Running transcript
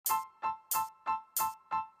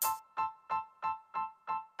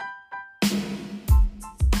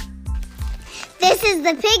This is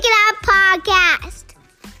the Pick It Up Podcast.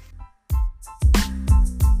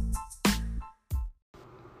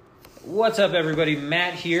 What's up, everybody?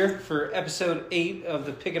 Matt here for episode 8 of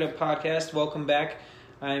the Pick It Up Podcast. Welcome back.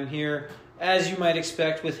 I'm here, as you might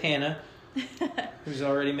expect, with Hannah, who's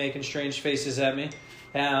already making strange faces at me.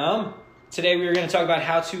 Today we are going to talk about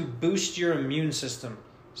how to boost your immune system.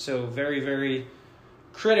 So very, very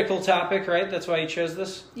critical topic, right? That's why you chose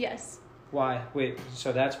this? Yes. Why? Wait,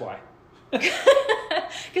 so that's why.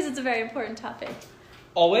 Because it's a very important topic.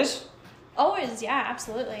 Always? Always, yeah,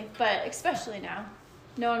 absolutely. But especially now.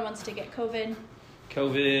 No one wants to get COVID.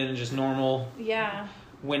 COVID and just normal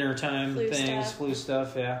wintertime flu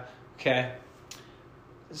stuff, yeah. Okay.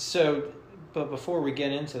 So, but before we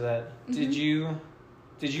get into that, did you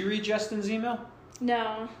read Justin's email?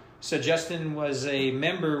 No. So Justin was a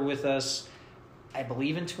member with us, I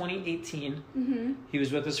believe in 2018. Mm-hmm. He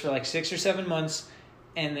was with us for like 6 or 7 months,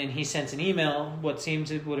 and then he sent an email, would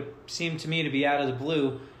have seemed to me to be out of the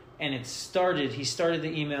blue, and he started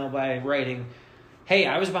the email by writing, "Hey,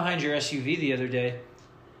 I was behind your SUV the other day,"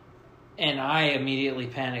 and I immediately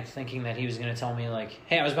panicked thinking that he was going to tell me like,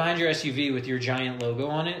 "Hey, I was behind your SUV with your giant logo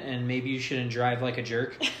on it, and maybe you shouldn't drive like a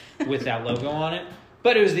jerk with that logo on it."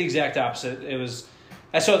 But it was the exact opposite.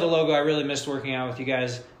 I saw the logo, I really missed working out with you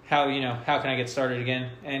guys. How can I get started again?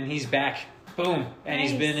 And he's back. Boom. And Nice.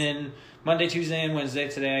 He's been in Monday, Tuesday, and Wednesday.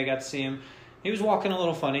 Today I got to see him. He was walking a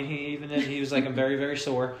little funny. He was like, I'm very, very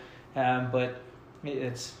sore. But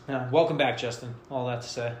it's welcome back, Justin. All that to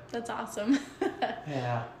say. That's awesome.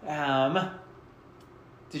 Yeah.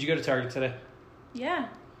 Did you go to Target today? Yeah.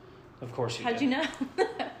 Of course you did. How'd you know?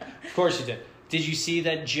 Of course you did. Did you see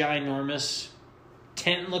that ginormous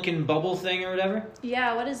tent-looking bubble thing or whatever?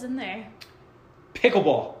 Yeah, what is in there?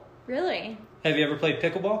 Pickleball. Really? Have you ever played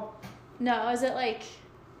pickleball? No, is it like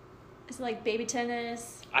baby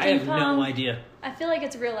tennis? I Ping have pong? no idea. I feel like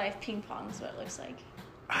it's real life ping pong is what it looks like.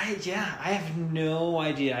 I have no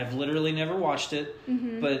idea. I've literally never watched it.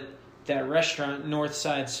 Mm-hmm. But that restaurant,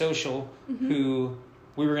 Northside Social, who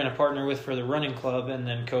we were going to partner with for the running club, and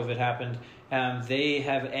then COVID happened, they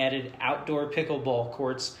have added outdoor pickleball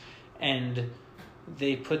courts, and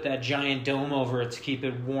they put that giant dome over it to keep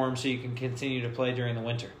it warm so you can continue to play during the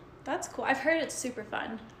winter. That's cool. I've heard it's super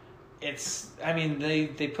fun. They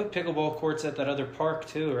put pickleball courts at that other park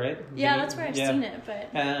too, right? Yeah, that's where I've seen it,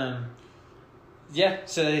 but...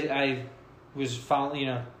 So I was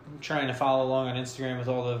trying to follow along on Instagram with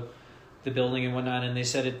all the building and whatnot, and they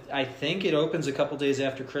said I think it opens a couple days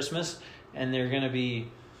after Christmas, and there are going to be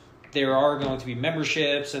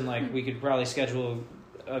memberships, and we could probably schedule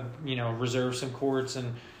reserve some courts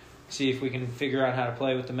and see if we can figure out how to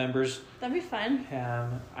play with the members. That'd be fun.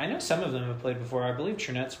 I know some of them have played before. I believe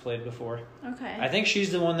Trinette's played before. Okay. I think she's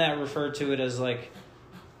the one that referred to it as like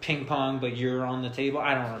ping pong, but you're on the table.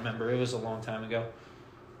 I don't remember. It was a long time ago.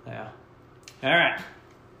 Yeah. All right.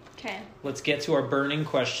 Okay. Let's get to our burning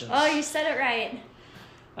questions. Oh, you said it right.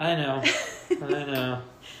 I know.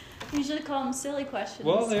 You usually call them silly questions.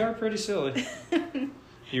 Well, they are pretty silly.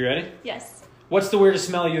 You ready? Yes. What's the weirdest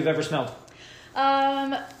smell you've ever smelled?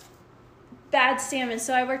 Bad salmon.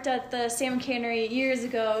 So I worked at the salmon cannery years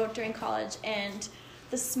ago during college, and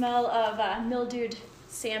the smell of mildewed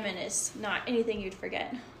salmon is not anything you'd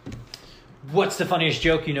forget. What's the funniest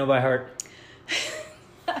joke you know by heart?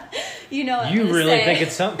 You know what You I'm gonna really say. think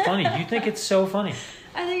it's something funny. You think it's so funny.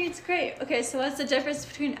 I think it's great. Okay, so what's the difference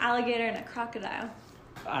between an alligator and a crocodile?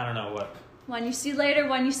 I don't know what. One you see later,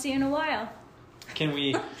 one you see in a while. Can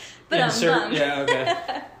we But insert? Yeah, okay.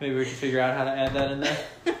 Maybe we can figure out how to add that in there.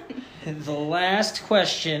 And the last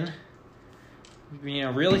question,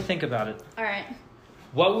 really think about it. All right.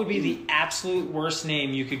 What would be the absolute worst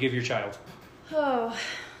name you could give your child? Oh,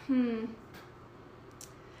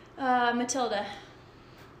 Matilda.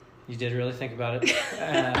 You did really think about it,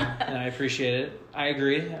 and I appreciate it. I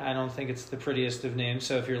agree. I don't think it's the prettiest of names,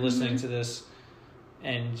 so if you're listening to this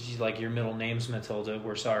and your middle name's Matilda,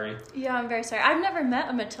 we're sorry. Yeah, I'm very sorry. I've never met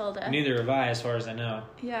a Matilda. Neither have I, as far as I know.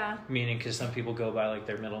 Yeah. Meaning, because some people go by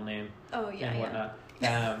their middle name and whatnot.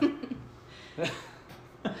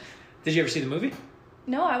 Did you ever see the movie?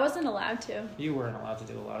 No, I wasn't allowed to. You weren't allowed to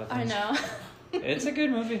do a lot of I things. know. It's a good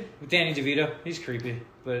movie. With Danny DeVito. He's creepy,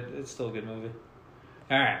 but it's still a good movie.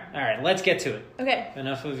 All right. Let's get to it. Okay.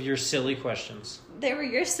 Enough of your silly questions. They were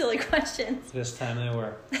your silly questions. This time they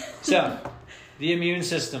were. So, the immune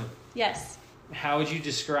system. Yes. How would you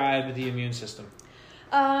describe the immune system?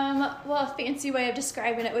 Well, a fancy way of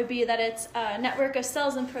describing it would be that it's a network of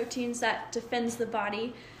cells and proteins that defends the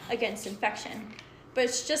body against infection. But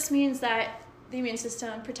it just means that the immune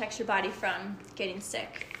system protects your body from getting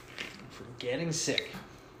sick. From getting sick.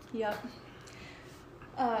 Yep.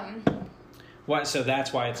 What? So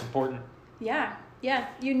that's why it's important. Yeah,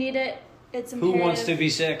 you need it. It's Who imperative. wants to be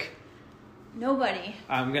sick? Nobody.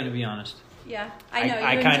 I'm gonna be honest. Yeah, I know.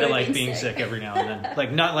 I you kind of enjoy like being sick every now and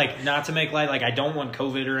then. Not to make light. Like, I don't want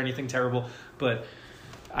COVID or anything terrible, but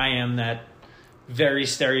I am that very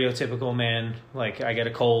stereotypical man. Like, I get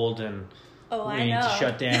a cold and we need to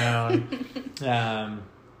shut down.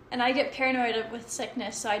 And I get paranoid with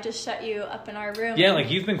sickness, so I just shut you up in our room. Yeah,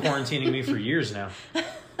 like, you've been quarantining me for years now.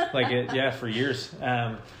 For years.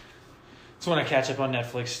 It's when I catch up on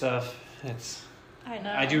Netflix stuff. I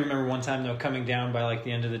know. I do remember one time, though, coming down by, like,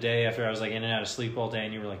 the end of the day after I was, like, in and out of sleep all day,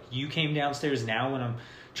 and you were like, you came downstairs now when I'm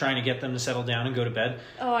trying to get them to settle down and go to bed?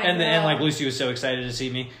 Oh, I know. And, like, Lucy was so excited to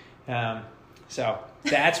see me. So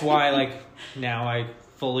that's why, like, now I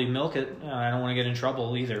fully milk it. I don't want to get in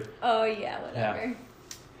trouble either. Oh, yeah, whatever. Yeah.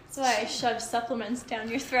 That's why I shove supplements down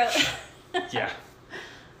your throat. Yeah.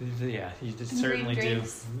 Yeah, you certainly do.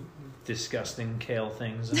 drinks. Disgusting kale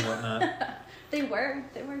things and whatnot. They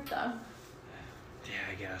work though. Yeah,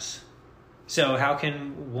 I guess. So how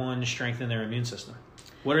can one strengthen their immune system?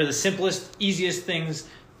 What are the simplest, easiest things,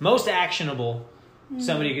 most actionable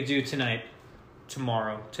somebody could do tonight,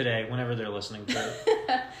 tomorrow, today, whenever they're listening to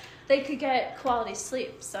it? They could get quality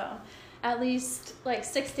sleep. So at least like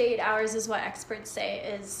 6 to 8 hours is what experts say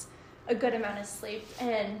is a good amount of sleep.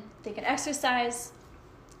 And they can exercise.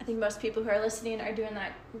 I think most people who are listening are doing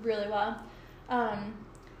that really well.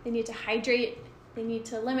 They need to hydrate. They need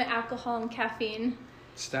to limit alcohol and caffeine.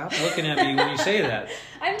 Stop looking at me when you say that.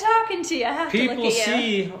 I'm talking to you. I have to look at you. People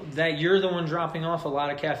see that you're the one dropping off a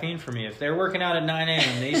lot of caffeine for me. If they're working out at 9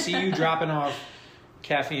 a.m., they see you dropping off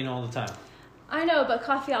caffeine all the time. I know, but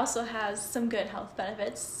coffee also has some good health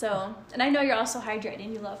benefits. So, and I know you're also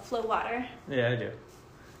hydrating. You love Flow water. Yeah, I do.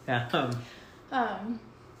 Yeah.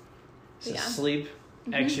 So yeah. Sleep,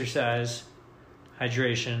 exercise,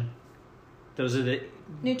 hydration. Those are the...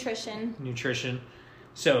 Nutrition.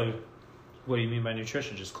 So, what do you mean by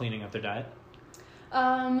nutrition? Just cleaning up their diet?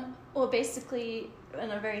 Well, basically,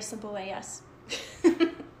 in a very simple way, yes.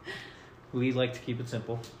 We like to keep it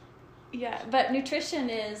simple. Yeah, but nutrition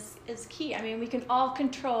is key. I mean, we can all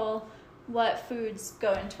control what foods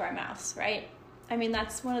go into our mouths, right? I mean,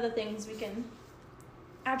 that's one of the things we can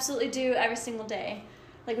absolutely do every single day.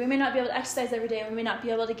 Like, we may not be able to exercise every day, we may not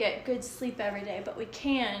be able to get good sleep every day, but we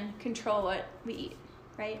can control what we eat,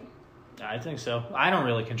 right? I think so. I don't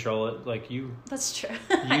really control it. Like, you... That's true.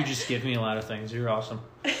 You just give me a lot of things. You're awesome.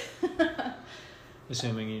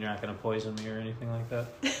 Assuming you're not going to poison me or anything like that.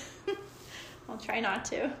 I'll try not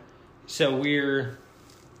to. So we're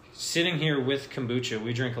sitting here with kombucha.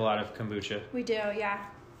 We drink a lot of kombucha. We do, yeah.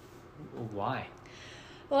 Why?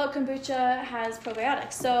 Well, kombucha has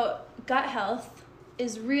probiotics. So gut health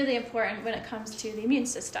is really important when it comes to the immune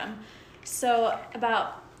system. So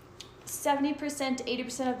about 70% to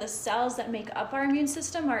 80% of the cells that make up our immune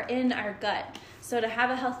system are in our gut. So to have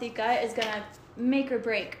a healthy gut is going to make or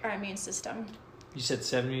break our immune system. You said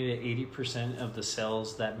 70 to 80% of the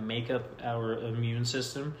cells that make up our immune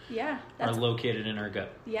system are located in our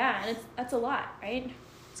gut. Yeah, and that's a lot, right?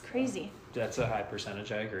 It's crazy. That's a high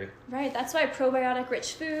percentage, I agree. Right, that's why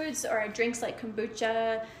probiotic-rich foods or drinks like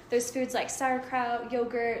kombucha, there's foods like sauerkraut,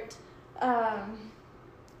 yogurt,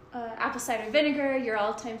 apple cider vinegar, your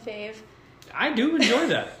all-time fave. I do enjoy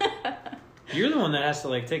that. You're the one that has to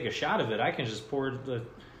like take a shot of it. I can just pour the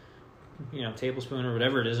tablespoon or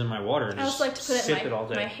whatever it is in my water and just like to put sip it in all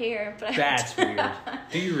day. My hair, but That's weird.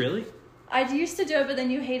 Do you really? I used to do it, but then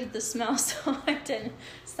you hated the smell, so I didn't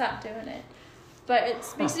stop doing it. But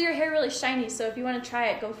it makes your hair really shiny, so if you want to try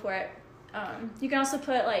it, go for it. You can also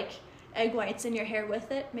put like egg whites in your hair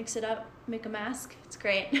with it, mix it up, make a mask. It's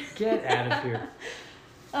great. Get out of here.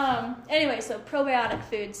 Anyway, so probiotic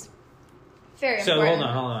foods, very important. So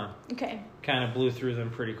hold on. Okay. Kind of blew through them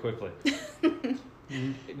pretty quickly.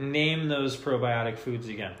 Name those probiotic foods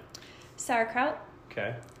again. Sauerkraut.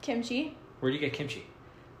 Okay. Kimchi. Where do you get kimchi?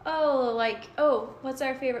 What's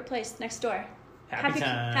our favorite place next door? Happy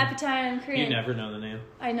Time. Happy Time Korean. You never know the name.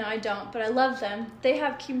 I know, I don't, but I love them. They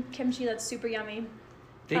have kimchi that's super yummy.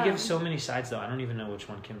 They give so many sides, though. I don't even know which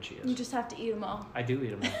one kimchi is. You just have to eat them all. I do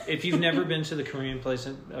eat them all. If you've never been to the Korean place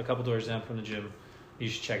a couple doors down from the gym, you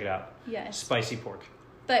should check it out. Yes. Spicy pork.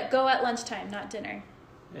 But go at lunchtime, not dinner.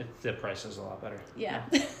 The price is a lot better. Yeah.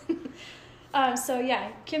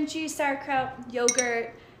 Kimchi, sauerkraut,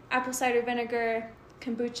 yogurt, apple cider vinegar,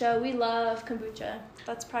 kombucha. We love kombucha.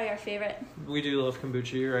 That's probably our favorite. We do love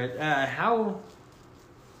kombucha, you're right. How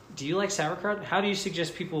do you like sauerkraut? How do you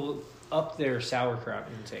suggest people up their sauerkraut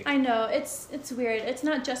intake? I know, it's weird. It's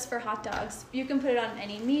not just for hot dogs. You can put it on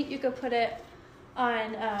any meat. You could put it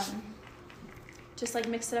on just like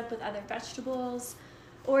mix it up with other vegetables,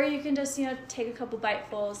 or you can just, take a couple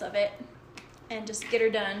bitefuls of it and just get her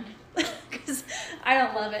done. Because I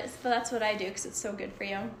don't love it, but that's what I do because it's so good for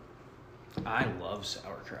you. I love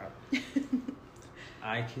sauerkraut.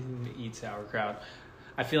 I can eat sauerkraut.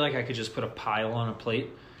 I feel like I could just put a pile on a plate.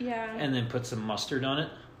 Yeah. And then put some mustard on it,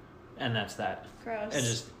 and that's that. Gross. And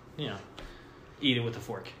just, eat it with a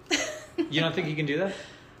fork. You don't think you can do that?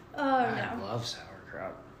 Oh, I no. love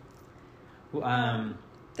sauerkraut.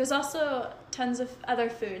 There's also tons of other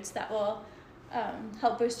foods that will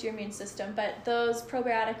help boost your immune system, but those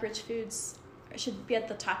probiotic-rich foods should be at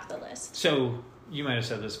the top of the list. So, you might have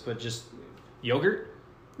said this, but just yogurt?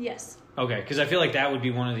 Yes. Okay, because I feel like that would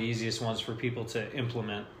be one of the easiest ones for people to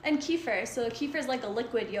implement. And kefir. So kefir is like a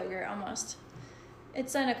liquid yogurt almost.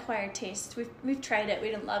 It's an acquired taste. We've tried it. We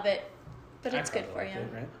didn't love it, but it's good for you. It,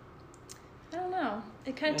 right? I don't know.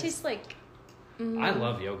 It kind of tastes like... I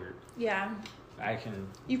love yogurt. Yeah.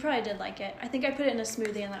 You probably did like it. I think I put it in a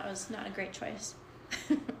smoothie, and that was not a great choice.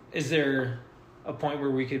 Is there a point where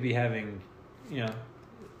we could be having,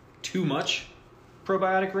 too much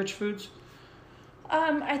probiotic-rich foods?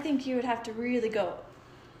 I think you would have to really go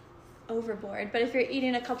overboard. But if you're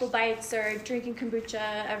eating a couple bites or drinking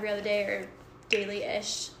kombucha every other day or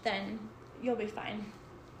daily-ish, then you'll be fine.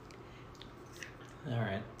 All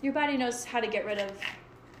right. Your body knows how to get rid of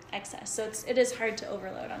excess, so it is hard to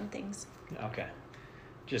overload on things. Okay.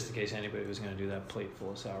 Just in case anybody was going to do that plate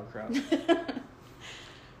full of sauerkraut.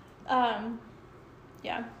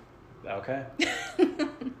 Yeah. Okay.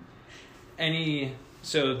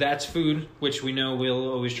 So that's food, which we know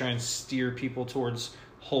we'll always try and steer people towards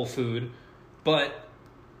whole food. But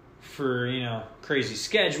for, crazy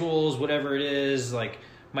schedules, whatever it is, like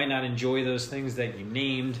might not enjoy those things that you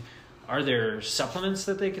named, are there supplements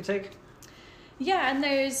that they could take? Yeah, and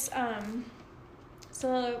there's,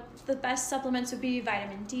 so the best supplements would be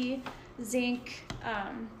vitamin D, zinc.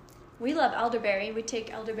 We love elderberry. We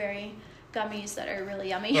take elderberry gummies that are really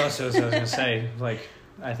yummy. Well, so I was going to say,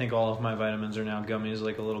 I think all of my vitamins are now gummies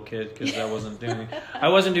like a little kid because I wasn't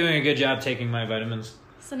doing a good job taking my vitamins.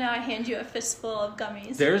 So now I hand you a fistful of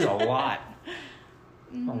gummies. There's a lot.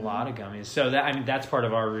 Mm-hmm. A lot of gummies. So that's part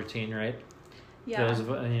of our routine, right? Yeah.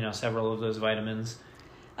 Those, several of those vitamins.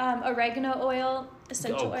 Oregano oil,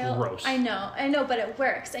 essential oil. Gross. I know, but it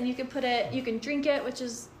works. And you can drink it, which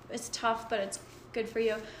it's tough, but it's good for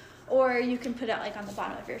you. Or you can put it on the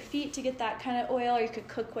bottom of your feet to get that kind of oil, or you could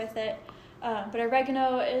cook with it. But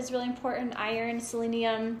oregano is really important. Iron,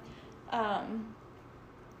 selenium. Let's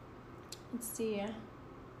see.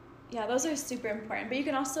 Yeah, those are super important. But you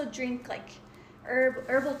can also drink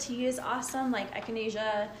herbal tea is awesome, like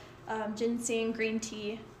echinacea, ginseng, green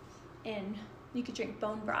tea, and you could drink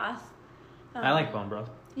bone broth. I like bone broth.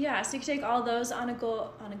 Yeah, so you can take all those on the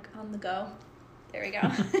go. There we go.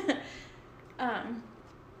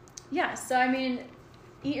 Yeah, so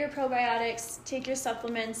eat your probiotics, take your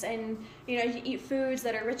supplements, and you eat foods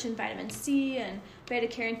that are rich in vitamin C and beta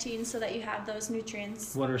carotene so that you have those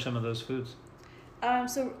nutrients. What are some of those foods?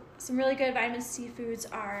 So some really good vitamin C foods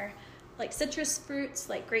are like citrus fruits,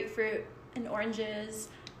 like grapefruit and oranges.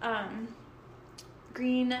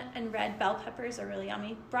 Green and red bell peppers are really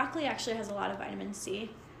yummy. Broccoli actually has a lot of vitamin C.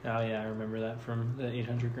 Oh yeah, I remember that from the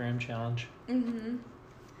 800 gram challenge. Mm-hmm.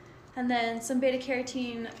 And then some beta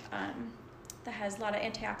carotene that has a lot of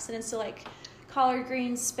antioxidants. So like collard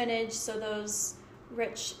greens, spinach, so those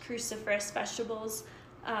rich cruciferous vegetables.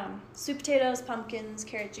 Sweet potatoes, pumpkins,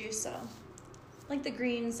 carrot juice, so like the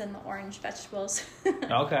greens and the orange vegetables.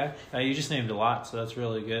 Okay. You just named a lot, so that's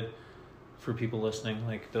really good for people listening.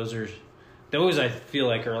 Those I feel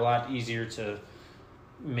like are a lot easier to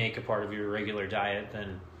make a part of your regular diet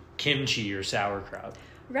than kimchi or sauerkraut.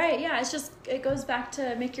 Right, yeah, it goes back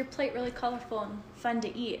to make your plate really colorful and fun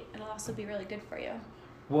to eat. It'll also be really good for you.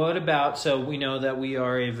 What about, so we know that we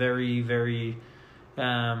are a very, very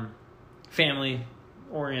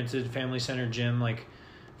family-oriented, family-centered gym.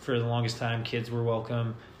 For the longest time, kids were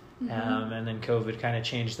welcome, Mm-hmm. and then COVID kind of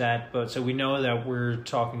changed that. But so we know that we're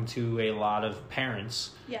talking to a lot of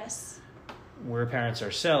parents. Yes. We're parents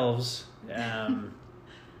ourselves. Our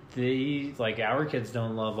kids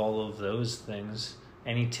don't love all of those things.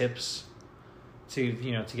 Any tips to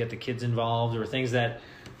get the kids involved, or things that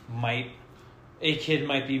a kid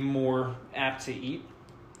might be more apt to eat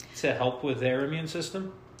to help with their immune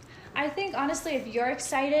system? I think honestly, if you're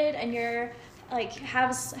excited and you're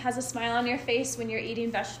has a smile on your face when you're eating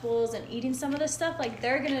vegetables and eating some of this stuff,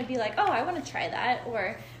 they're gonna be like, oh, I want to try that,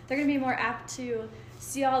 or they're gonna be more apt to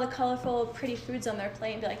see all the colorful, pretty foods on their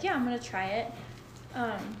plate and be like, yeah, I'm gonna try it.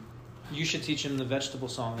 You should teach them the vegetable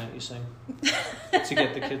song that you sing. to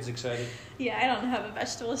get the kids excited. Yeah, I don't have a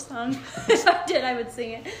vegetable song. If I did, I would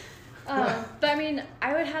sing it. But I mean,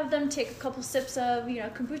 I would have them take a couple sips of,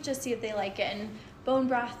 kombucha, see if they like it, and bone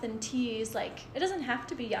broth and teas. Like, it doesn't have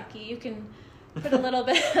to be yucky. You can put a little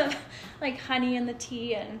bit of, like, honey in the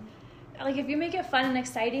tea, and, like, if you make it fun and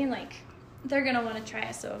exciting, like, they're going to want to try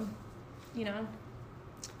it. So,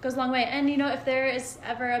 goes a long way. And, if there is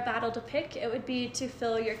ever a battle to pick, it would be to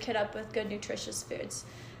fill your kid up with good, nutritious foods.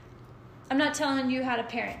 I'm not telling you how to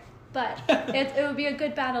parent, but it would be a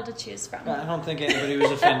good battle to choose from. I don't think anybody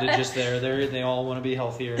was offended just there. They all want to be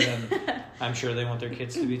healthier, and I'm sure they want their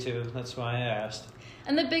kids to be too. That's why I asked.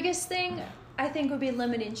 And the biggest thing, I think, would be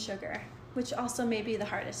limiting sugar, which also may be the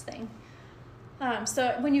hardest thing.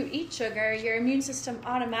 So when you eat sugar, your immune system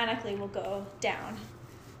automatically will go down.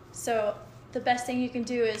 So the best thing you can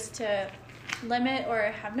do is to limit or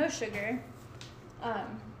have no sugar.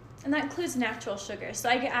 And that includes natural sugar. So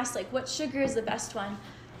I get asked, like, what sugar is the best one?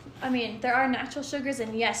 I mean, there are natural sugars,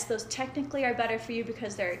 and yes, those technically are better for you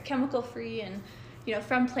because they're chemical-free and,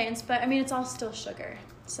 from plants. But, I mean, it's all still sugar.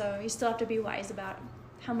 So you still have to be wise about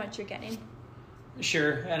how much you're getting.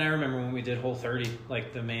 Sure. And I remember when we did Whole30,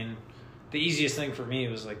 like, the easiest thing for me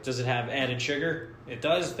was, like, does it have added sugar? It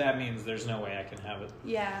does. That means there's no way I can have it.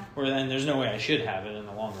 Yeah. Or then there's no way I should have it in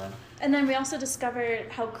the long run. And then we also discovered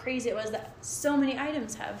how crazy it was that so many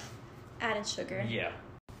items have added sugar. Yeah.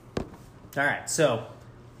 All right. So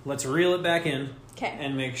let's reel it back in. Okay.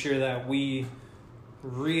 And make sure that we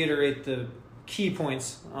reiterate the key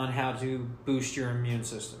points on how to boost your immune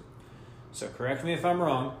system. So correct me if I'm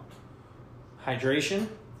wrong. Hydration,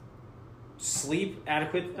 sleep,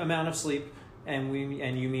 adequate amount of sleep, and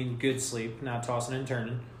you mean good sleep, not tossing and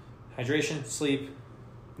turning. Hydration, sleep,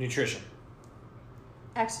 nutrition.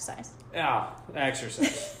 Exercise.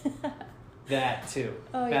 Exercise. That too.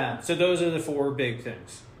 Oh, yeah. So those are the 4 big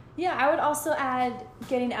things. Yeah, I would also add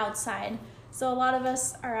getting outside. So a lot of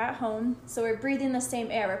us are at home, so we're breathing the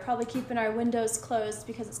same air. We're probably keeping our windows closed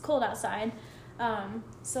because it's cold outside.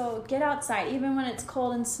 So get outside, even when it's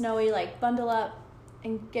cold and snowy, like bundle up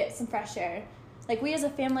and get some fresh air. Like we as a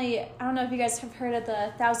family, I don't know if you guys have heard of the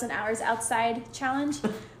 1,000 Hours Outside challenge,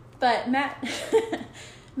 but Matt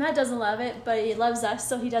doesn't love it, but he loves us,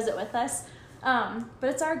 so he does it with us. But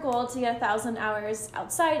it's our goal to get 1,000 hours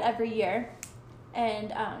outside every year.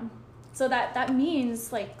 And so that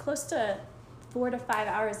means like close to 4 to 5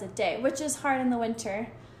 hours a day, which is hard in the winter.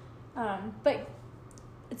 But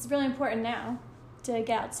it's really important now to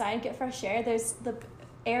get outside, get fresh air. There's the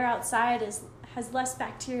air outside has less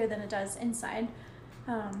bacteria than it does inside.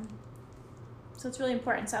 So it's really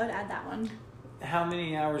important. So I would add that one. How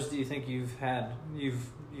many hours do you think you've had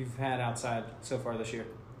outside so far this year?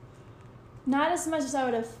 Not as much as I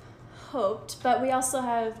would have hoped, but we also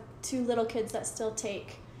have 2 little kids that still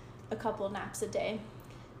take a couple naps a day.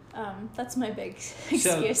 That's my big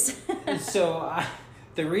excuse.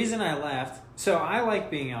 The reason I laughed, so I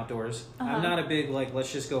like being outdoors. Uh-huh. I'm not a big, like,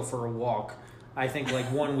 let's just go for a walk. I think,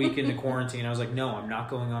 like, 1 week into quarantine, I was like, no, I'm not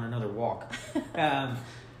going on another walk.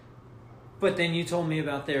 But then you told me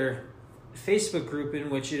about their Facebook group in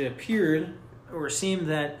which it appeared or seemed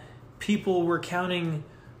that people were counting,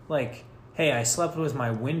 like, hey, I slept with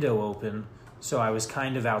my window open, so I was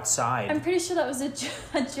kind of outside. I'm pretty sure that was a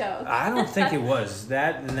joke. I don't think it was.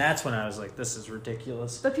 And that's when I was like, this is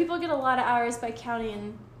ridiculous. But people get a lot of hours by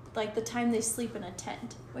counting, like, the time they sleep in a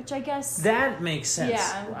tent, which I guess... That makes sense.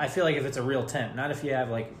 Yeah. I feel like if it's a real tent, not if you have,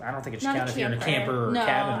 like, I don't think it should Not count a if you're in a camper. camper or No, a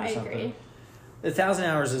cabin or I something. agree. 1,000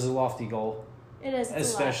 hours is a lofty goal. It is.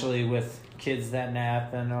 Especially with kids that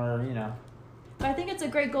nap and are, But I think it's a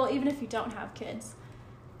great goal even if you don't have kids.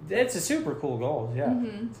 It's a super cool goal, yeah.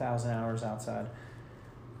 Mm-hmm. 1,000 hours outside.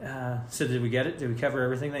 So did we get it? Did we cover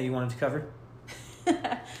everything that you wanted to cover?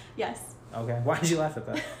 Yes. Okay. Why did you laugh at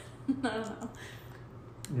that? I don't know.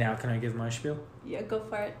 Now can I give my spiel? Yeah, go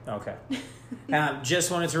for it. Okay. Just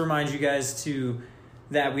wanted to remind you guys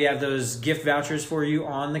that we have those gift vouchers for you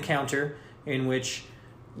on the counter in which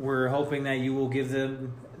we're hoping that you will give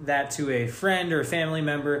that to a friend or a family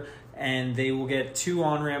member, and they will get 2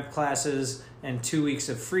 on-ramp classes and 2 weeks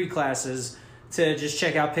of free classes to just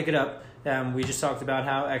check out, pick it up. We just talked about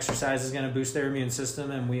how exercise is going to boost their immune system,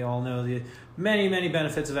 and we all know the many, many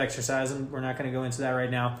benefits of exercise, and we're not going to go into that right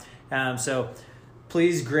now. So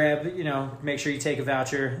please grab, make sure you take a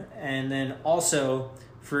voucher. And then also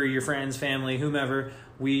for your friends, family, whomever,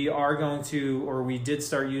 we did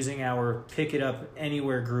start using our Pick It Up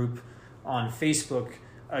Anywhere group on Facebook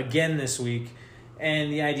again this week.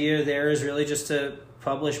 And the idea there is really just to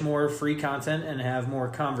publish more free content and have more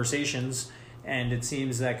conversations. And it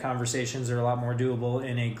seems that conversations are a lot more doable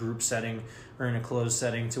in a group setting or in a closed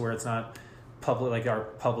setting to where it's not our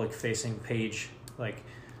public facing page. Like,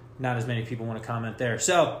 not as many people want to comment there.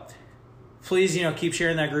 So please, keep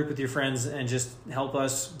sharing that group with your friends and just help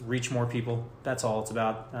us reach more people. That's all it's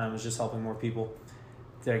about. It's just helping more people.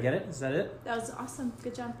 Did I get it? Is that it? That was awesome.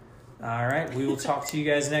 Good job. All right. We will talk to you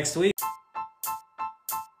guys next week.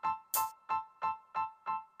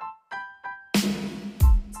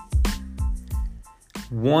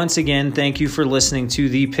 Once again, thank you for listening to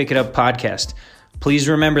the Pick It Up podcast. Please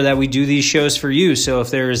remember that we do these shows for you. So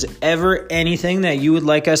if there is ever anything that you would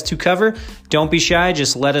like us to cover, don't be shy.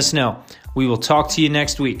 Just let us know. We will talk to you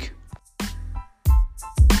next week.